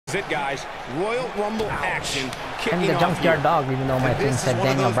It, guys. Royal Rumble action. I'm the junkyard dog, even though my thing said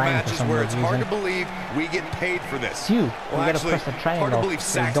Daniel Bryan for some weird reason. Hard to believe we get paid for this. It's you. You gotta press the triangle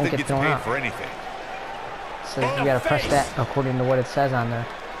so you don't get thrown out. For anything. So you gotta press that according to what it says on there.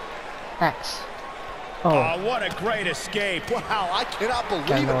 X. Oh, what a great escape. Wow, I cannot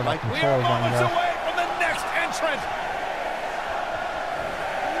believe it. Like, we are moments away from the next entrant.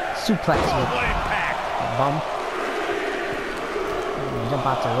 Suplex. What impact. Bum. Jump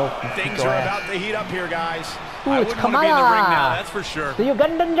out the rope. Things are about to heat up here, guys. Ooh, it's Kamala. Be in the ring now, that's for sure. The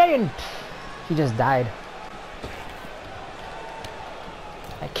Ugandan Giant. He just died.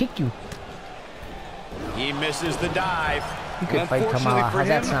 I kicked you. He misses the dive. You could fight Kamala. How's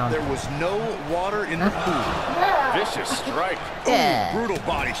that sound? There was no water in the pool. Vicious strike. Yeah. Ooh, brutal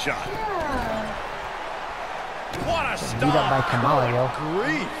body shot. What a stop. Beat up by Kamala, yo.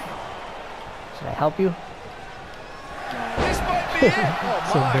 Grief. Should I help you? This might be it. Oh,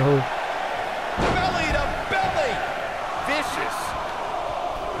 my. Belly to belly. Vicious.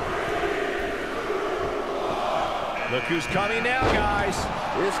 Look who's coming now, guys.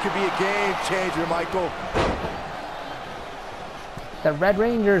 This could be a game changer, Michael. The Red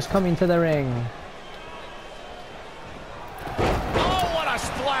Ranger's coming to the ring. Oh, what a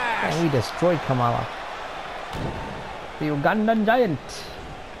splash. And we destroyed Kamala. The Ugandan Giant.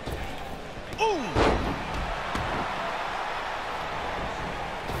 Ooh.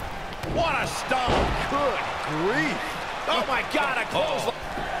 What a stomp. Good grief. Oh, my God, a close.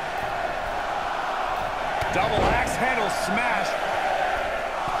 Double axe handle smash.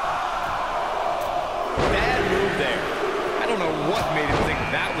 Bad move there. I don't know what made him think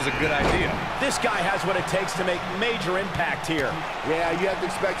that was a good idea. This guy has what it takes to make major impact here. Yeah, you have to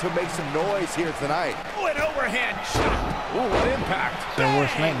expect to make some noise here tonight. Oh, an overhand shot. Ooh, what impact. Their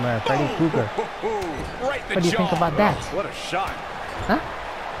worst nightmare, Freddy Krueger. Right in the What do you think about that? What a shot. Huh?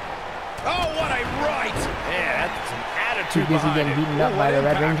 Oh, what a right. Yeah, that's an attitude. Too busy getting beaten up by the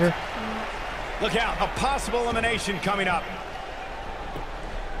Red Ranger. Look out, a possible elimination coming up.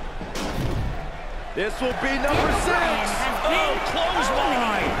 This will be number 6. Oh,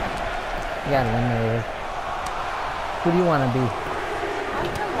 clothesline. You got eliminated. Who do you want to be?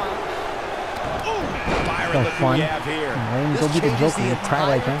 Byron, no fun. Lame, go be the Joker. You cry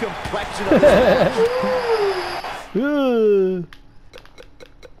like him.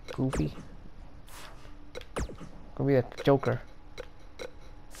 Goofy. Go be the Joker.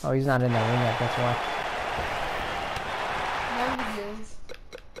 Oh, he's not in that ring yet, that's why. No, he is.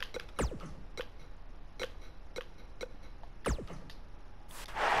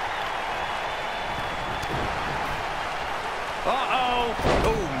 Uh-oh.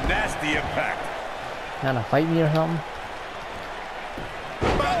 Oh, nasty impact. Gonna fight me or something?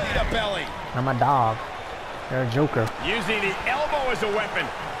 Belly to belly. I'm a dog. You're a Joker. Using the elbow as a weapon.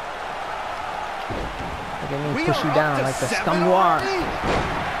 Look at me push you down like the scum you are.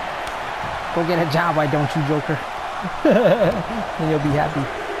 Go get a job, why don't you, Joker? And you'll be happy.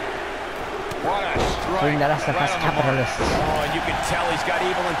 What a strike. Bring that ass up as capitalist. Oh, you can tell he's got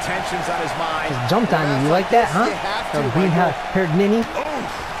evil intentions on his mind. Just jumped on you. You like that, huh? The green-haired ninny?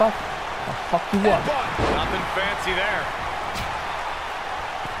 Fuck. I'll fuck you up. Nothing fancy there.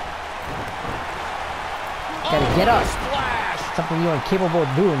 Gotta get up. Splash. Something you ain't capable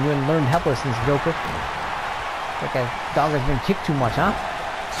of doing. You ain't learned helplessness, Joker. Like a dog has been kicked too much, huh?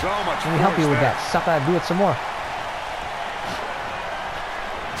 So much. Let me help you with that. Sucker, do it some more.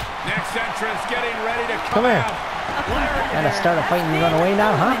 Next entrance getting ready to come here. Gotta start a fight and run away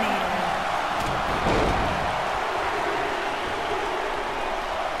now, huh?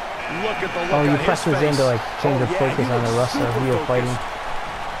 Look at the look. Oh, you press this in to like change the focus on the wrestler who you're fighting.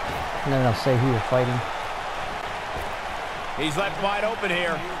 And then I'll say who you're fighting. He's left wide open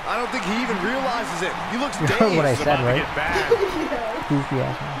here. I don't think he even realizes it. He looks dazed. You heard what I said, right? Goofy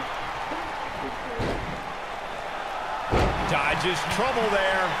ass. Dodges trouble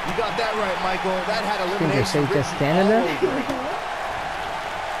there. You got that right, Michael. That had elimination. Think you're just standing there?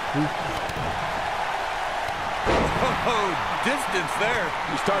 Oh, distance there.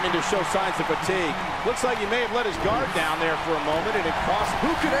 He's starting to show signs of fatigue. Looks like he may have let his guard down there for a moment, and it cost. Who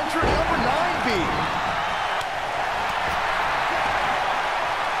could enter number 9 be?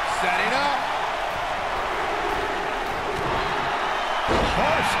 Setting up.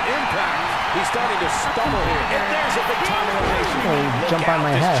 Harsh impact. He's starting to stumble here. And there's a big time elimination. Oh, jump on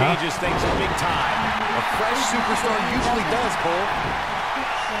my head, huh? Changes things big time. A fresh superstar usually does, Cole.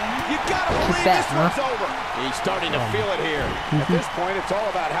 You gotta believe this one's over. He's starting to feel it here. At this point, it's all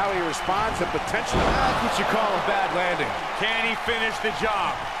about how he responds and potentially. That's what you call a bad landing. Can he finish the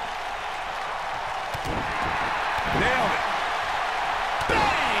job? Nailed it.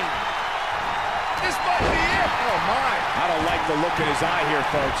 Bang! Oh, my. I don't like the look in his eye here,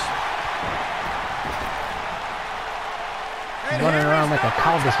 folks. Running around like a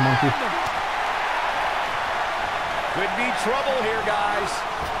cowbus monkey. Could be trouble here, guys.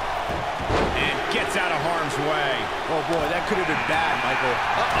 And gets out of harm's way. Oh, boy, that could have been bad, Michael.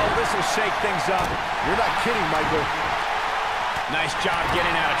 Uh-oh, this will shake things up. You're not kidding, Michael. Nice job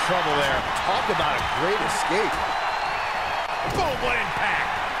getting out of trouble there. Talk about a great escape. Boom, what impact.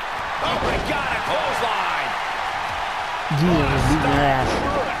 Oh, my God, a clothesline. Jesus is beating your ass.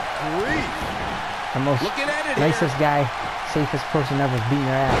 Good grief. The most nicest guy, safest person ever beating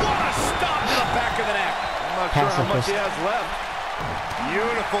your ass. What a stop to the back of the neck. I'm not sure how much he has left.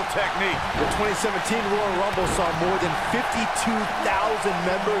 Beautiful technique. The 2017 Royal Rumble saw more than 52,000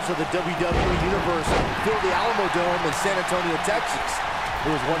 members of the WWE Universe fill the Alamo Dome in San Antonio, Texas. It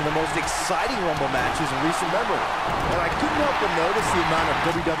was one of the most exciting Rumble matches in recent memory. And I couldn't help but notice the amount of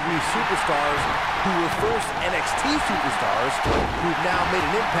WWE superstars who were first NXT superstars who've now made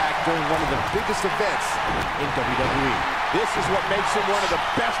an impact during one of the biggest events in WWE. This is what makes him one of the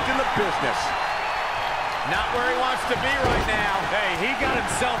best in the business. Not where he wants to be right now. Hey, he got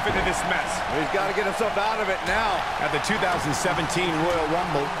himself into this mess. He's got to get himself out of it now. At the 2017 Royal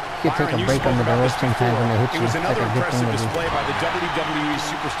Rumble, you take a break under the ropes sometimes when they hit you. It was another like impressive display by the WWE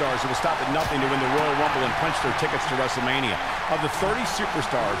superstars who will stop at nothing to win the Royal Rumble and punch their tickets to WrestleMania. Of the 30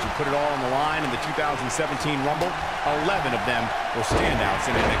 superstars who put it all on the line in the 2017 Rumble, 11 of them were standouts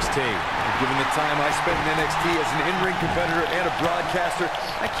in NXT. Given the time I spent in NXT as an in-ring competitor and a broadcaster,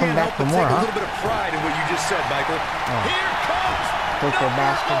 I can't help but take a little bit of pride in what you just said, Michael. Oh. Here comes number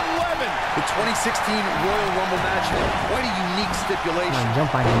 11. The 2016 Royal Rumble match had quite a unique stipulation.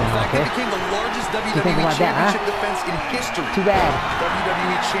 Jump on him now, in fact, it became the largest WWE Championship defense in history. Too bad.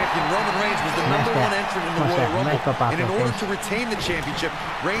 WWE Champion Roman Reigns was the #1 entrant in the Royal Rumble. And in order to retain the championship,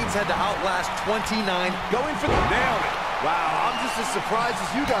 Reigns had to outlast 29, going for the nail. Wow, I'm just as surprised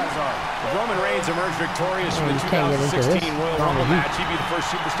as you guys are. Roman Reigns emerged victorious from the 2016 Royal Rumble match. He'd be the first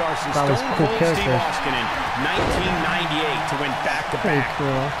superstar since Stone Cold Steve Austin in 1998 to win back-to-back.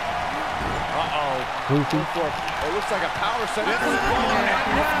 Uh-oh. It looks like a power set. And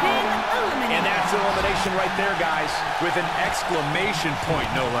that's elimination right there, guys, with an exclamation point,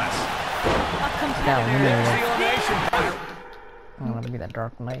 no less. There's the elimination point. Oh, let me that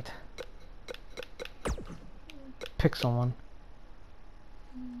Dark Knight. Pick someone.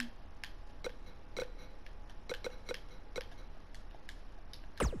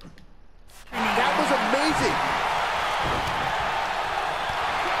 That was amazing.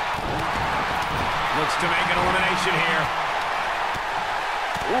 Looks to make an elimination here.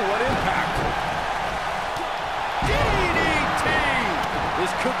 Ooh, what impact. DDT!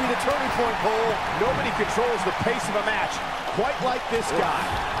 This could be the turning point, Cole. Nobody controls the pace of a match quite like this guy.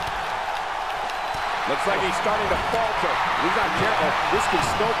 Looks like he's starting to falter. He's not careful. This could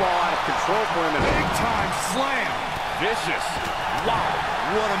snowball out of control for him. Big time slam. Vicious. Wow,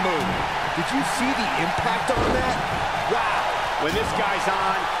 what a move. Did you see the impact on that? Wow. When this guy's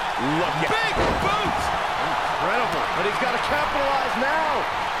on, look at big boots. Incredible. But he's got to capitalize now.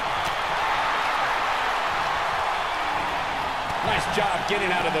 Nice job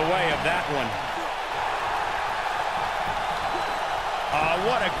getting out of the way of that one.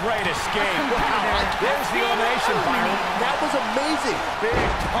 What a great escape. Wow. There's the elimination, Byron. That was amazing. Big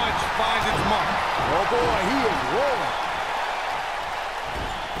punch finds its mark. Oh, boy, he is rolling.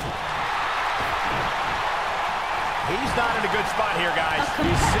 He's not in a good spot here, guys.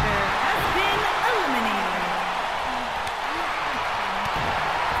 He's has been eliminated.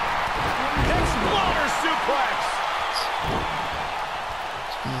 Exploder suplex.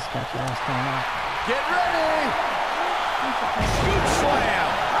 Jesus, got your ass thrown out. Get ready. Scoop slam.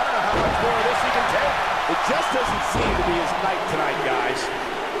 I don't know how much more of this he can take. It just doesn't seem to be his night tonight, guys.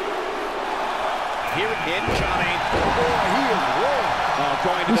 Here incoming. Oh, boy, he is rolling.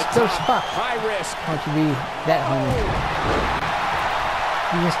 Going to the top. Stuck. High risk. Why don't you be that homie?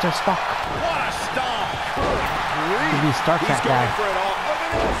 Mr. Stuck. What a stomp. He'd be Star Trek guy. For it all. Look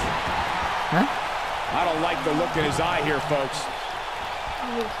at this. Huh? I don't like the look in his eye here, folks.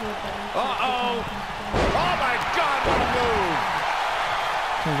 Uh-oh. Oh, my God, what a move.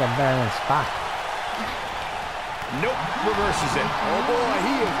 He's got better than Spock. Nope, reverses it. Oh, boy,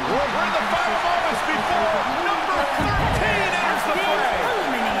 he is rolling. We're in the final moments before number 13 enters the fray.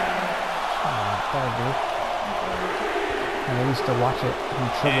 That dude. And I used to watch it in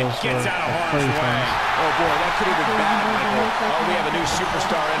Tribbles or Furry Friends. Oh, boy, that could have been bad, Michael. Oh, we have a new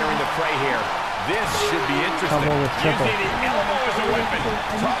superstar entering the fray here. This should be interesting. Trouble with Triple. Using the elbow as a weapon.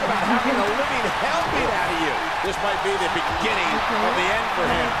 Talk about having a living hell beat out of you. This might be the beginning of the end for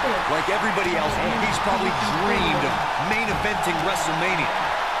him. Like everybody else, he's probably dreamed of main eventing WrestleMania.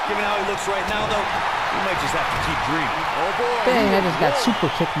 Given how he looks right now, though, he might just have to keep dreaming. Oh, boy. Dang, I just got super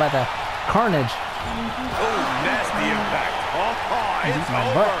kicked by the Carnage. Oh, nasty impact. It's My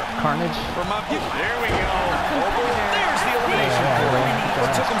over. butt, Carnage. There we go. Oh, boy. There's the elimination.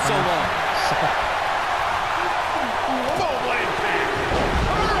 What took him so long? Full impact.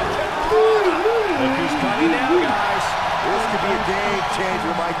 Look who's coming now, guys. This could be a game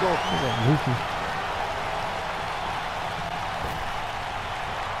changer, Michael. He's a goofy.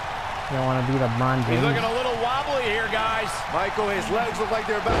 You don't want to be LeBron James. He's looking a little wobbly here, guys. Michael, his legs look like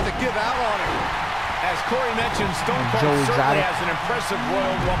they're about to give out on him. As Corey mentioned, Stone Cold certainly has an impressive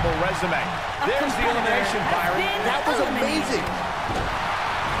Royal Rumble resume. There's the elimination, Byron. That was amazing.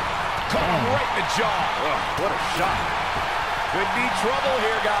 Caught him right in the jaw. Oh, what a shot. Could be trouble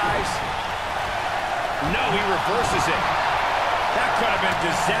here, guys. No, he reverses it. That could have been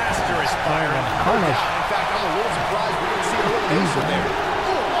disastrous, Byron. Carnage. In fact, I'm a little surprised we didn't see an elimination there.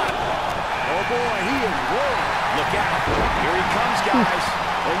 Oh, boy, he is rolling. Look out. Here he comes, guys.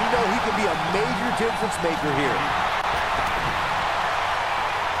 And you know he can be a major difference maker here.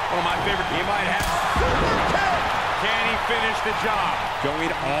 One of my favorite. He might have. Can he finish the job?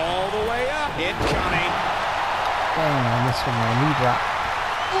 Going all the way up. Incoming. Dang, I missed him. My knee drop.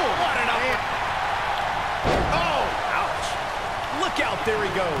 Oh, what an up. Oh, ouch. Look out. There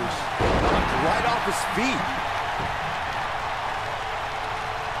he goes. Knocked right off his feet.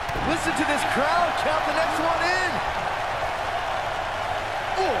 Listen to this crowd. Count the next one in.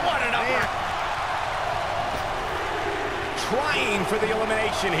 Oh, what an upper. Trying for the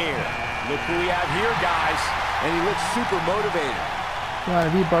elimination here. Look who we have here, guys. And he looks super motivated. You want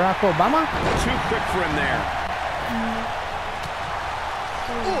to be Barack Obama? Too quick for him there.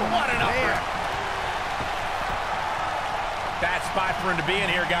 Oh, what an upper. Bad spot for him to be in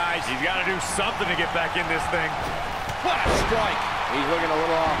here, guys. He's got to do something to get back in this thing. What a strike. He's looking a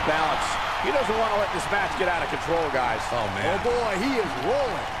little off balance. He doesn't want to let this match get out of control, guys. Oh, man. Oh, boy, he is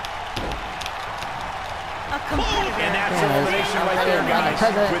rolling. And that's an elimination right there, guys.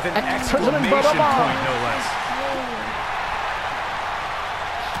 With an exclamation point, no less.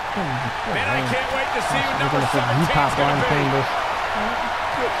 Man, I can't wait to see who number 17 is going to be.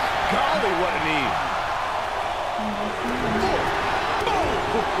 Good golly, what a knee.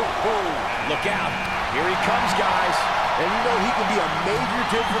 Look out. Here he comes, guys. And you know he can be a major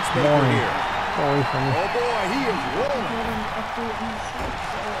difference maker here. Oh, boy, he is rolling.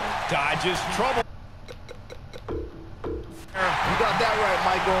 Dodges trouble. You got that right,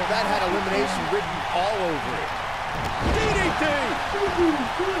 Michael. That had elimination written all over it. DDT!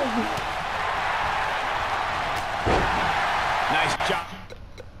 Nice job.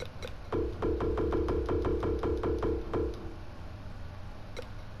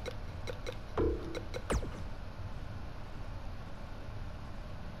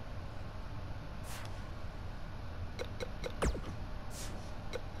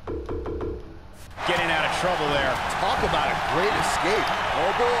 Getting out of trouble there. Talk about a great escape.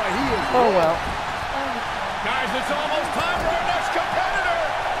 Oh, boy, he is... Oh, well. Guys, it's almost time for our next competitor.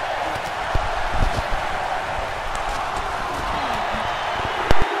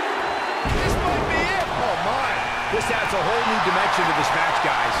 This might be it. Oh, my. This adds a whole new dimension to this match,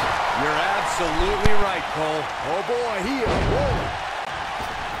 guys. You're absolutely right, Cole. Oh, boy, he is rolling.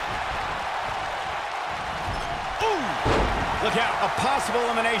 Ooh. Look out. A possible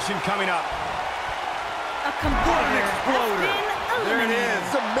elimination coming up. A competitor exploder. has been There it eliminated. is.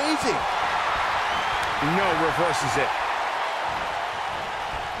 It's amazing. No, reverses it.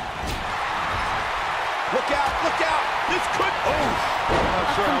 Look out, look out. This could... Oh, I'm not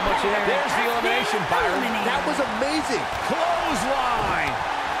sure how much it... There's the elimination, Byron. That was amazing. Clothesline.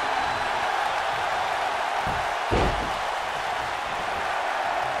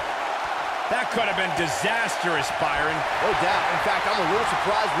 That could have been disastrous, Byron. No doubt. In fact, I'm a little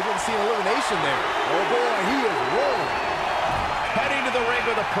surprised we didn't see an elimination there. Oh, boy, he is rolling. Heading to the ring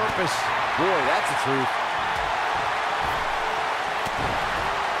with a purpose. Boy, that's the truth.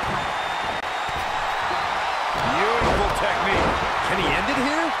 Beautiful technique. Can he end it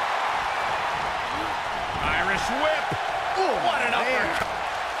here? Irish whip. Ooh, what an uppercut.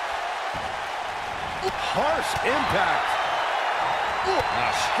 Harsh impact. Ooh, a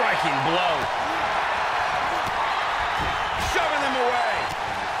striking blow. Shoving them away.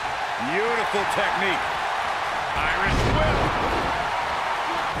 Beautiful technique. Irish whip.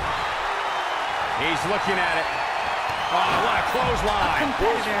 He's looking at it. Oh, what a clothesline.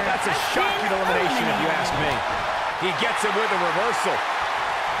 That's a shocking elimination if you ask me. He gets it with a reversal.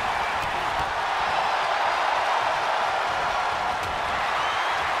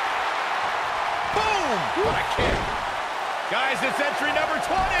 What a kick. Guys, it's entry number 20.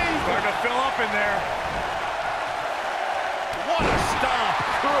 Starting to fill up in there. What a stomp.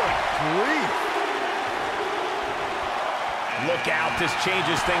 Good grief. Look out, this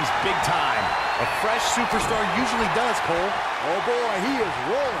changes things big time. A fresh superstar usually does, Cole. Oh boy, he is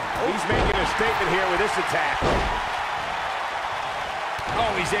rolling. He's making a statement here with this attack.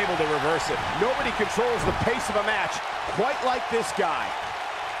 Oh, he's able to reverse it. Nobody controls the pace of a match quite like this guy.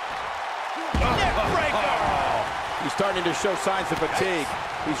 Neck breaker! He's starting to show signs of fatigue.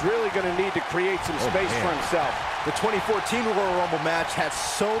 He's really going to need to create some space for himself. The 2014 Royal Rumble match had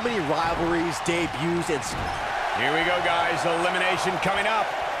so many rivalries, debuts, and... Here we go, guys. Elimination coming up.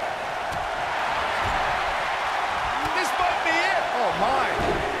 This might be it. Oh, my.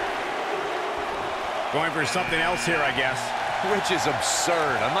 Going for something else here, I guess. Which is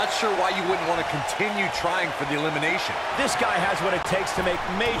absurd. I'm not sure why you wouldn't want to continue trying for the elimination. This guy has what it takes to make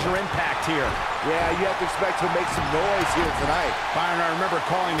major impact here. Yeah, you have to expect to make some noise here tonight. Byron, I remember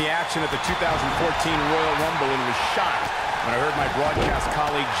calling the action at the 2014 Royal Rumble and was shocked when I heard my broadcast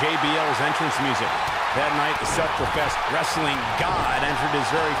colleague JBL's entrance music. That night, the self-professed wrestling god entered his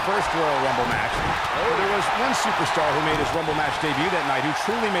very first Royal Rumble match. But there was one superstar who made his Rumble match debut that night who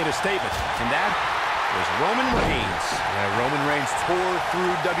truly made a statement, and that was Roman Reigns. Yeah, Roman Reigns tore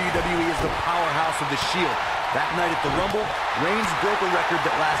through WWE as the powerhouse of the Shield. That night at the Rumble, Reigns broke a record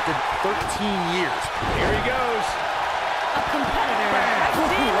that lasted 13 years. Here he goes. A competitor has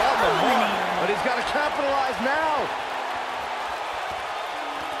been eliminated. But he's got to capitalize now.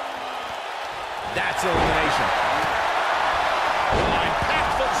 That's elimination.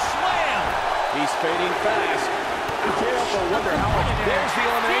 Impactful slam. He's fading fast. You can't help but wonder how much. There's the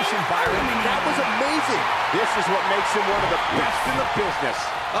elimination, Byron. That was amazing. This is what makes him one of the best in the business.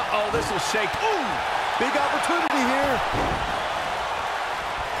 Uh-oh, this will shake. Ooh, big opportunity here.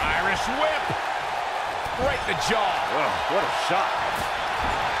 Irish whip. Right in the jaw. Oh, what a shot.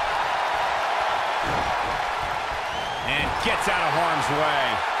 And gets out of harm's way.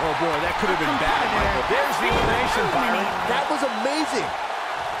 Oh, boy, that could have been bad, Michael. There's the elimination, Byron. That was amazing.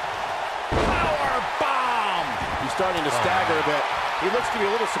 Power bomb. He's starting to stagger a bit. He looks to be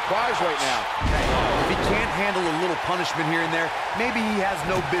a little surprised right now. If he can't handle a little punishment here and there, maybe he has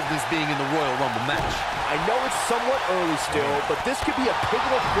no business being in the Royal Rumble match. I know it's somewhat early still, but this could be a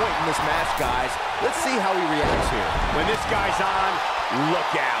pivotal point in this match, guys. Let's see how he reacts here. When this guy's on,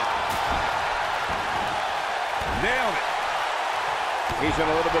 look out. Nailed it. He's in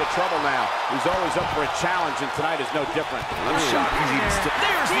a little bit of trouble now. He's always up for a challenge, and tonight is no different. I'm shocked he's even still...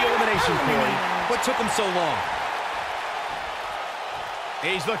 There's the elimination, Corey. What took him so long?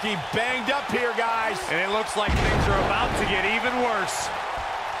 He's looking banged up here, guys. And it looks like things are about to get even worse.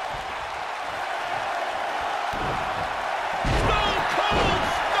 Stone Cold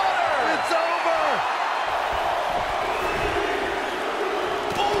Stunner! It's over!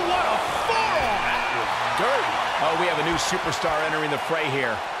 Oh, what a forearm! That was dirty. Oh, we have a new superstar entering the fray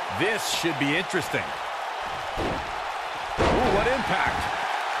here. This should be interesting. Ooh, what impact.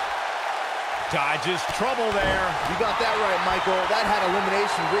 Dodges trouble there. You got that right, Michael. That had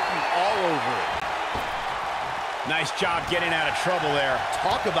elimination written all over it. Nice job getting out of trouble there.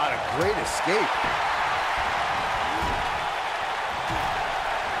 Talk about a great escape.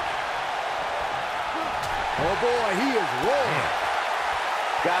 Oh, boy, he is rolling.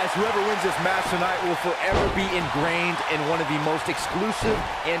 Guys, whoever wins this match tonight will forever be ingrained in one of the most exclusive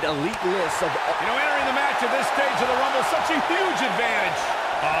and elite lists of all. You know, entering the match at this stage of the Rumble, such a huge advantage.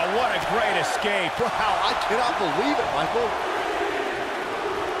 Oh, what a great escape. Wow, I cannot believe it, Michael.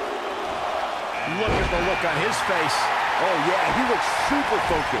 Look at the look on his face. Oh, yeah, he looks super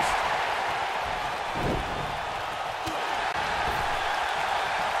focused.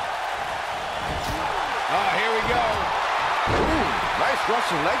 Oh, here we go. Ooh, nice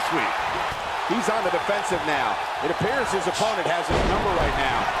Russian leg sweep. He's on the defensive now. It appears his opponent has his number right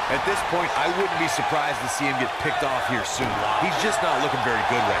now. At this point, I wouldn't be surprised to see him get picked off here soon. He's just not looking very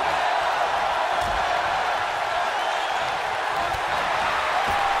good right now.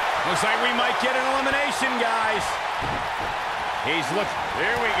 Looks like we might get an elimination, guys. He's looking.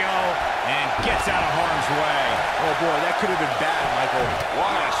 There we go. And gets out of harm's way. Oh, boy, that could have been bad, Michael.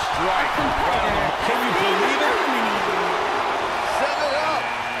 What a strike. Can you believe it? Set it up.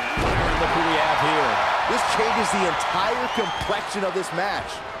 Byron, look who we have here. This changes the entire complexion of this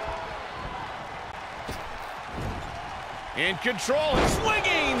match. In control and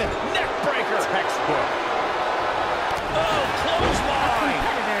swinging. Neck breaker. Textbook. Oh, clothesline.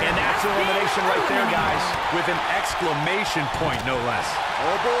 And that's elimination right there, guys. With an exclamation point, no less.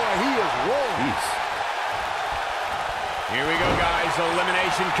 Oh, boy, he is rolling. Here we go, guys.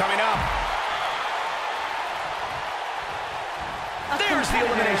 Elimination coming up. There's the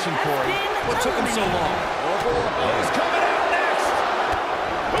elimination, Corey. What took him so long? Who's coming out next?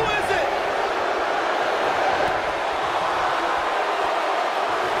 Who is it?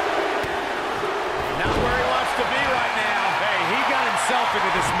 Not where he wants to be right now. Hey, he got himself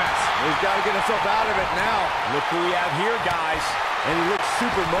into this mess. He's got to get himself out of it now. Look who we have here, guys. And he looks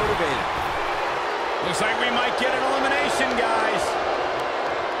super motivated. Looks like we might get an elimination, guys.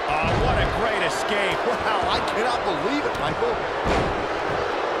 Oh, what a great escape. Wow, I cannot believe it, Michael.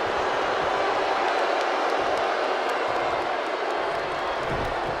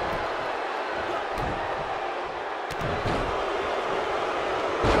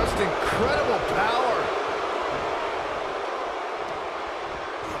 Just incredible power.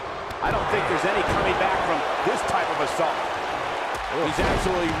 I don't think there's any coming back from this type of assault. He's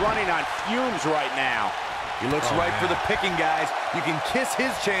absolutely running on fumes right now. He looks right for the picking, guys. You can kiss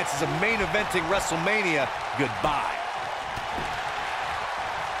his chances of main eventing WrestleMania goodbye.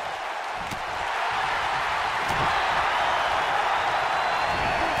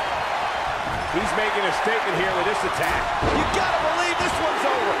 He's making a statement here with this attack. You gotta believe this one's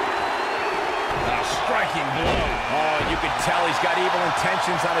over. A striking blow. Oh, you can tell he's got evil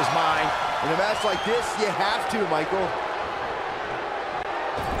intentions on his mind. In a match like this, you have to, Michael.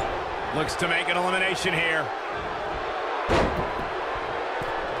 Looks to make an elimination here.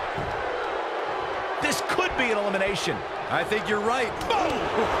 This could be an elimination. I think you're right. Boom!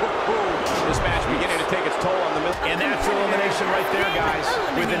 This match beginning to take its toll on the middle. And that's elimination right there, guys.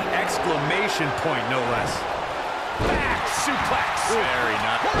 With an exclamation point, no less. Back suplex. Very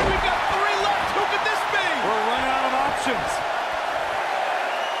nice. We've got 3 left. Who could this be? We're running out of options.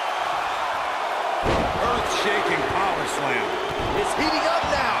 Earth-shaking power slam. It's heating up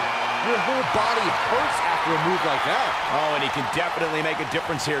now. Your whole body hurts after a move like that. Oh, and he can definitely make a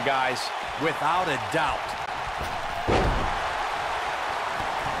difference here, guys. Without a doubt.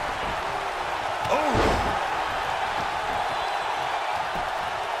 Oh!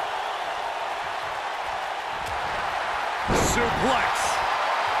 Suplex.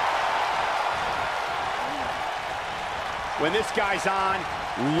 When this guy's on,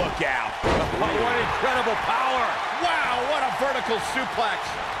 look out. Oh, what incredible power. Wow, what a vertical suplex.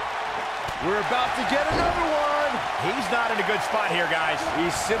 We're about to get another one. He's not in a good spot here, guys. He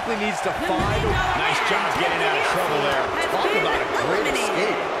simply needs to find a... Nice job getting out of trouble there. Talk about a great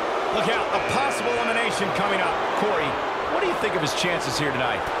escape. Look out, a possible elimination coming up. Corey, what do you think of his chances here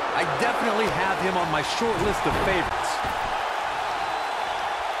tonight? I definitely have him on my short list of favorites.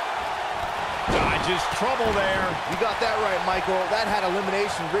 Dodges trouble there. You got that right, Michael. That had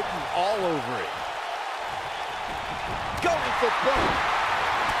elimination written all over it. Going for both.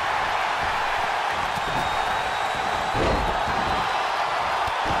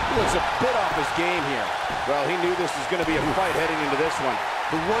 He looks a bit off his game here. Well, he knew this was going to be a fight heading into this one.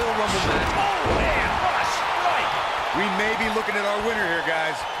 The Royal Rumble match. Oh, man, what a strike. We may be looking at our winner here,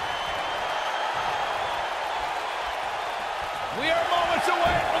 guys. We are moments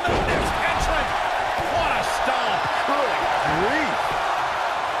away from the next entrant. What a stomp. Good grief.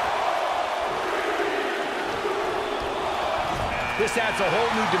 This adds a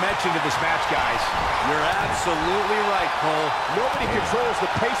whole new dimension to this match, guys. You're absolutely right, Cole. Nobody controls the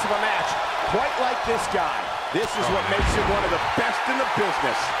pace of a match quite like this guy. This is what makes him one of the best in the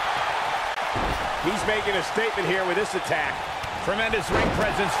business. He's making a statement here with this attack. Tremendous ring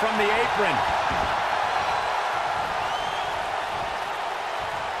presence from the apron.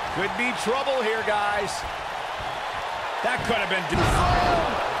 Could be trouble here, guys. That could have been...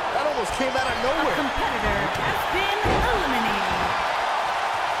 That almost came out of A nowhere. competitor has been eliminated.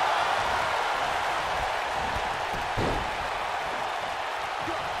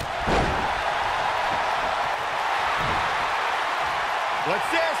 What's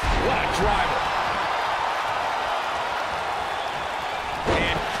this? What a driver.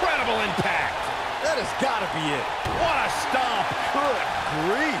 Incredible impact. That has got to be it. What a stomp. Good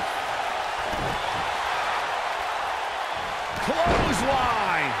grief.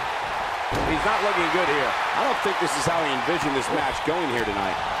 Clothesline. He's not looking good here. I don't think this is how he envisioned this match going here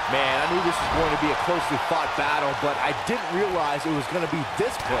tonight. Man, I knew this was going to be a closely fought battle, but I didn't realize it was going to be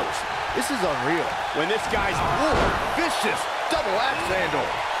this close. This is unreal. When this guy's... Ooh, vicious double axe handle.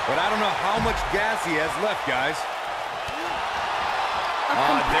 But I don't know how much gas he has left, guys. A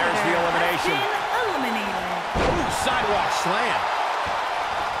there's the competitor elimination. has been eliminated. Ooh, sidewalk slam.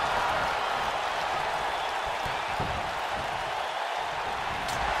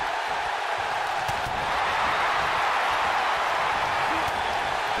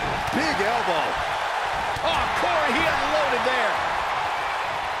 Big elbow. Oh, Corey, he unloaded there.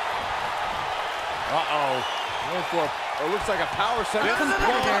 Uh-oh. Going for It looks like a power set. A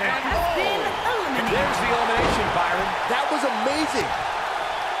competitor has been eliminated. There's the elimination, Byron. That was amazing.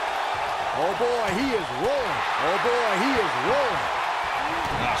 Oh, boy, he is rolling. Oh, boy, he is rolling.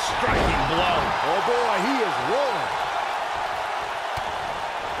 A striking blow. Oh, boy, he is rolling.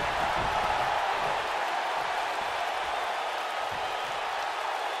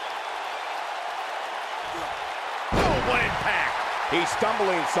 Oh, what impact. He's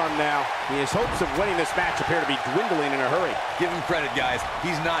stumbling some now. His hopes of winning this match appear to be dwindling in a hurry. Give him credit, guys.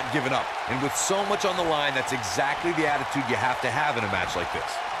 He's not giving up. And with so much on the line, that's exactly the attitude you have to have in a match like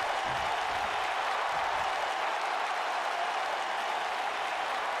this.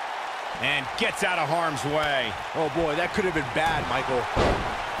 And gets out of harm's way. Oh, boy, that could have been bad, Michael.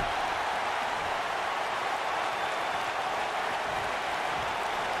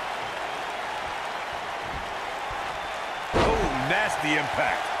 Oh, nasty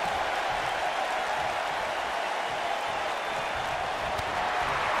impact.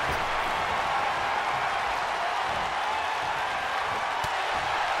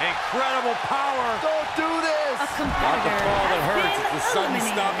 Incredible power. Don't do this. A competitor has been The sudden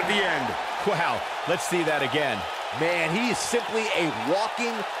eliminated. stop at the end. Wow, let's see that again. Man, he is simply a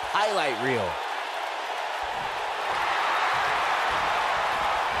walking highlight reel.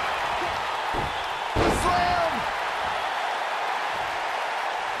 Slam!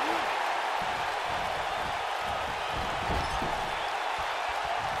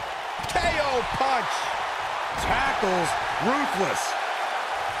 KO punch. Tackles, ruthless.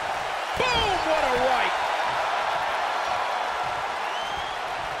 Boom, what a right.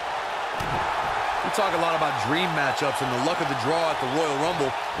 We talk a lot about dream matchups and the luck of the draw at the Royal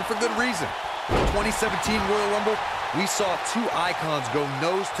Rumble, and for good reason. In the 2017 Royal Rumble, we saw two icons go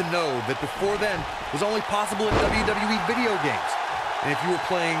nose-to-nose that before then was only possible in WWE video games. And if you were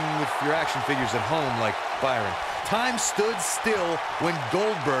playing with your action figures at home like Byron, time stood still when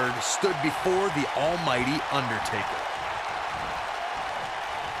Goldberg stood before the almighty Undertaker.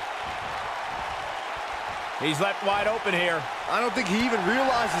 He's left wide open here. I don't think he even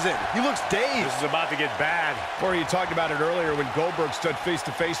realizes it. He looks dazed. This is about to get bad. Corey, you talked about it earlier when Goldberg stood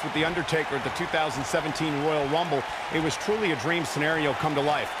face-to-face with The Undertaker at the 2017 Royal Rumble. It was truly a dream scenario come to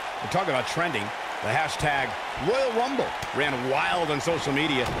life. We're talking about trending. The hashtag Royal Rumble ran wild on social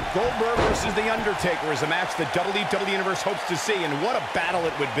media. Goldberg versus The Undertaker is a match the WWE Universe hopes to see, and what a battle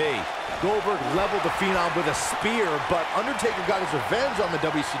it would be. Goldberg leveled the Phenom with a spear, but Undertaker got his revenge on the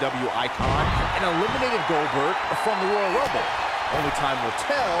WCW icon and eliminated Goldberg from the Royal Rumble. Only time will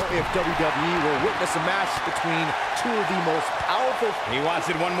tell if WWE will witness a match between two of the most powerful... He wants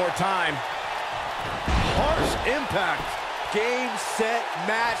it one more time. Harsh impact. Game, set,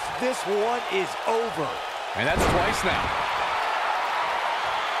 match. This one is over. And that's twice now.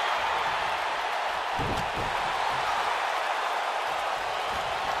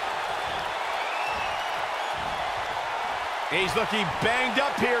 He's looking banged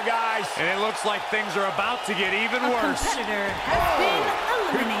up here, guys. And it looks like things are about to get even A worse. competitor has been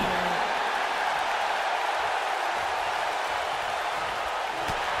eliminated.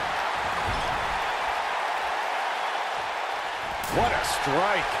 What a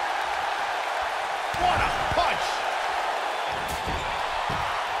strike. What a punch.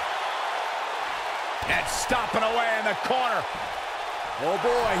 And stomping away in the corner. Oh,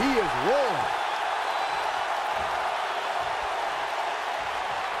 boy, he is rolling.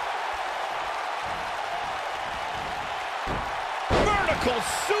 Vertical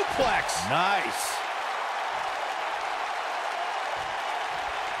suplex. Nice.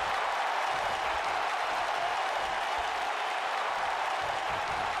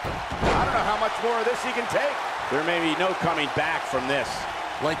 I don't know how much more of this he can take. There may be no coming back from this.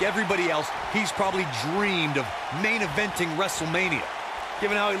 Like everybody else, he's probably dreamed of main eventing WrestleMania.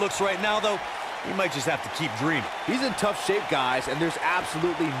 Given how he looks right now, though, he might just have to keep dreaming. He's in tough shape, guys, and there's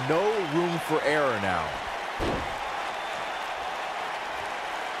absolutely no room for error now.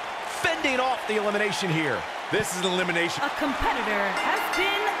 Fending off the elimination here. This is an elimination. A competitor has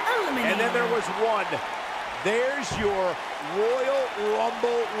been eliminated. And then there was one. There's your Royal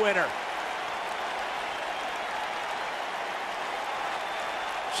Rumble winner.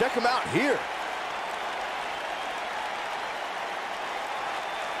 Check him out here.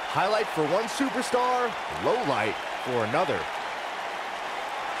 Highlight for one superstar, low light for another.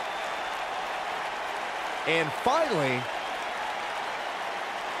 And finally,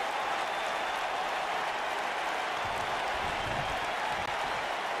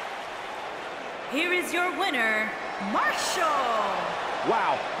 here is your winner, Marshall.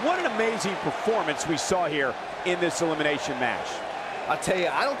 wow, what an amazing performance we saw here in this elimination match. I'll tell you,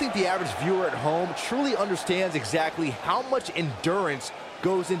 I don't think the average viewer at home truly understands exactly how much endurance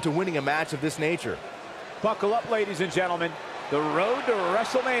goes into winning a match of this nature. Buckle up, ladies and gentlemen. The road to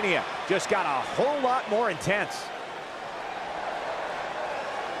WrestleMania just got a whole lot more intense.